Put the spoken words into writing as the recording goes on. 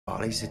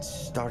bodies had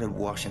started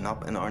washing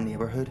up in our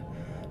neighbourhood,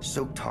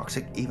 so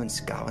toxic even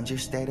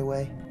scavengers stayed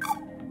away.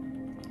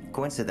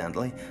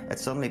 Coincidentally, it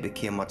suddenly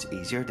became much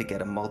easier to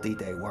get a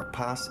multi-day work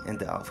pass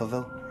into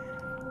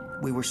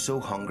Alphaville. We were so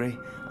hungry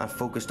and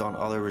focused on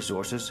other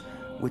resources,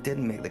 we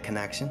didn't make the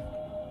connection.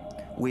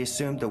 We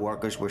assumed the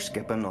workers were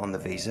skipping on the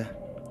visa.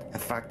 In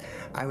fact,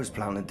 I was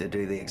planning to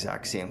do the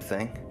exact same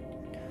thing.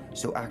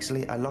 So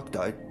actually, I lucked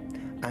out.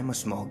 I'm a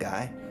small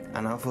guy,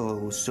 and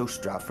Alphaville was so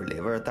strapped for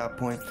labour at that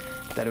point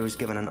that I was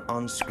given an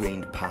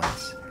unscreened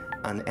pass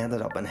and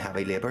ended up in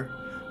heavy labour,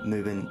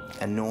 moving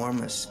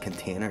enormous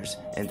containers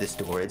into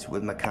storage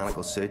with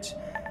mechanical suits,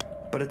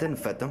 but it didn't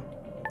fit them.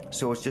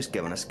 So I was just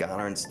given a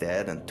scanner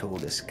instead and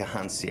told to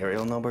scan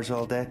serial numbers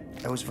all day.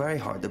 It was very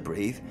hard to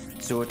breathe,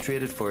 so I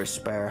traded for a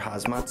spare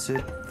hazmat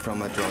suit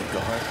from a drunk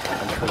guard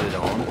and put it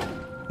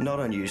on. Not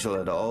unusual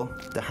at all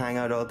to hang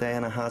out all day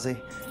in a hazy.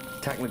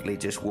 Technically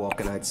just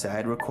walking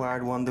outside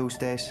required one those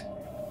days.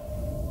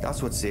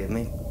 That's what saved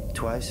me,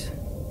 twice.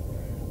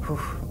 Whew.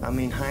 I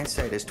mean,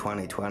 hindsight is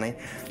 20/20,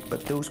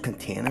 but those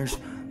containers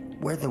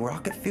were the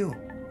rocket fuel.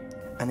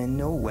 And in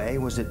no way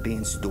was it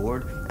being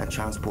stored and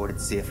transported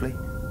safely.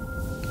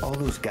 All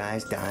those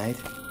guys died,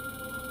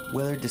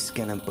 withered to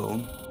skin and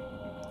bone.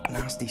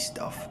 Nasty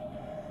stuff.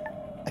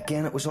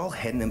 Again, it was all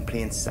hidden in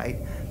plain sight.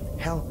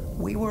 Hell,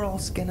 we were all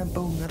skin and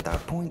bone at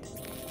that point.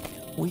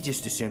 We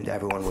just assumed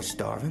everyone was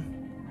starving.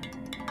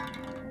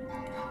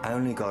 I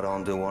only got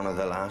onto one of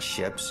the last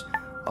ships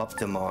up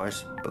to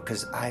Mars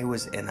because I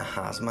was in a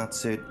hazmat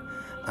suit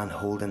and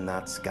holding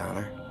that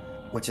scanner,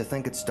 which I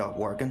think had stopped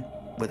working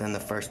within the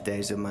first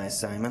days of my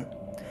assignment.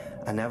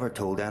 I never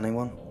told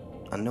anyone,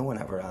 and no one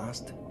ever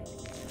asked.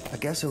 I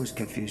guess I was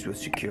confused with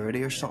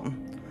security or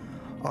something.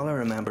 All I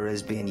remember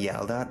is being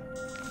yelled at,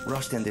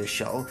 rushed into a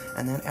shuttle,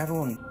 and then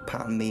everyone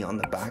patting me on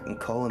the back and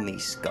calling me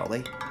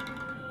Scully,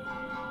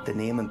 the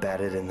name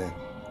embedded in the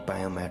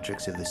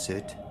biometrics of the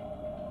suit.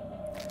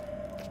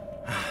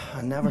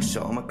 I never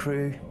saw my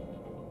crew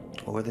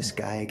or the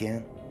sky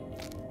again.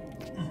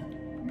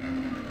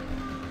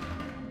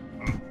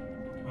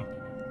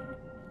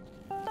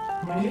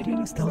 Radio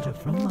nostalgia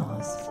from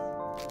Mars.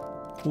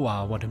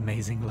 Wow, what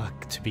amazing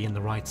luck to be in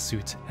the right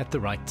suit at the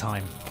right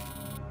time.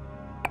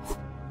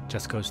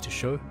 Just goes to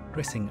show,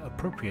 dressing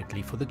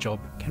appropriately for the job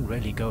can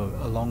really go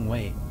a long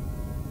way.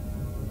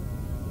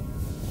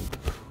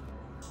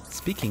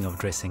 Speaking of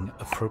dressing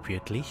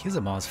appropriately, here's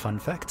a Mars fun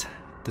fact.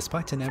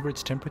 Despite an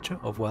average temperature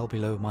of well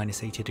below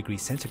minus 80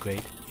 degrees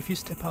centigrade, if you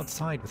step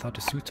outside without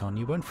a suit on,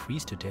 you won't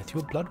freeze to death,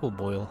 your blood will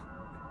boil.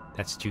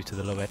 That's due to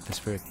the low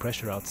atmospheric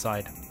pressure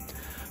outside.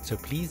 So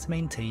please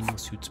maintain your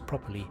suits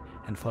properly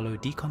and follow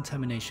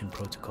decontamination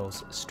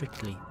protocols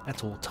strictly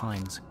at all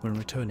times when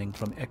returning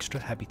from extra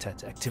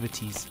habitat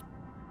activities.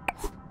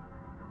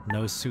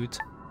 No suit,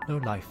 no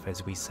life,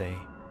 as we say.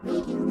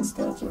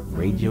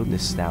 Radio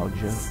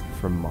nostalgia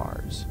from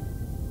Mars.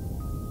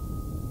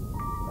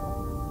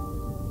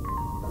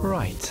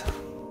 Right.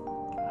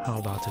 How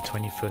about a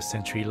 21st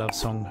century love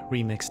song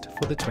remixed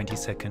for the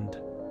 22nd?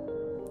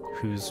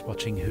 Who's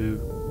watching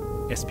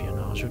who?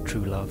 Espionage or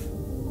true love?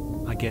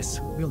 I guess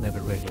we'll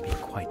never really be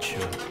quite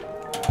sure.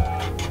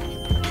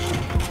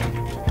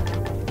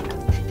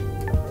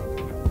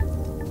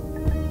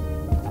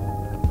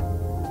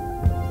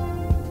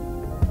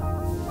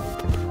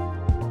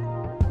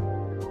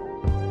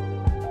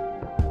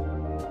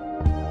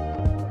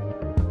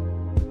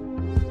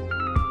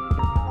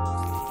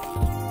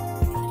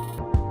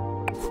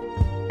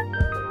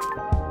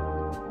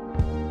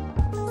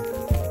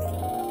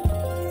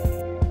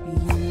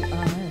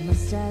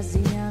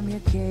 I'm your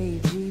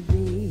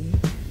KGB.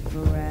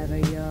 Forever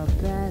your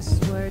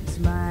passwords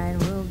mine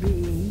will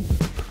be.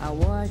 I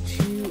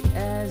watch you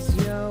as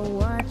you're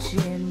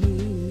watching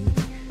me.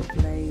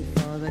 Play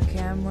for the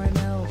camera,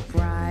 no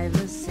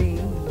privacy.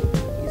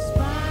 You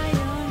spy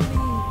on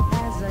me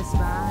as I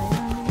spy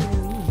on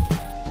you.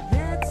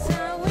 That's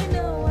how we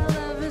know our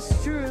love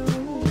is true.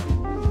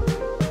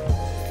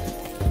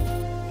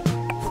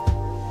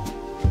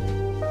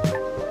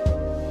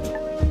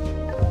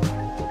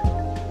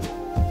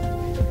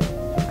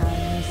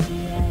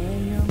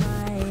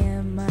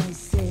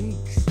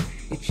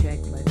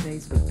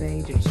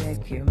 To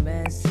check your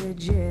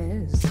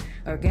messages.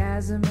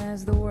 Orgasm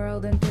as the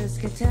world enters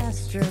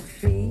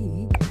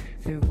catastrophe.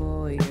 Through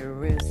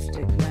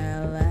voyeuristic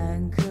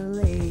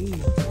melancholy.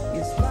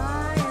 You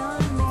spy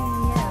on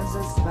me as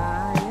I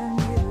spy on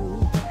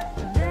you.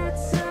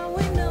 That's how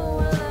we know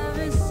our love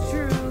is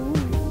true.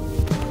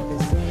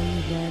 They say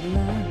that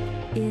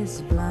love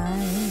is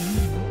blind,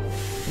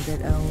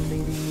 that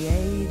only the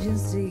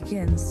agency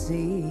can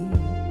see.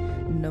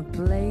 No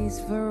place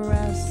for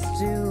us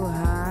to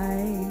hide.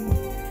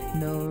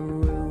 No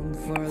room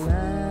for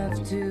love.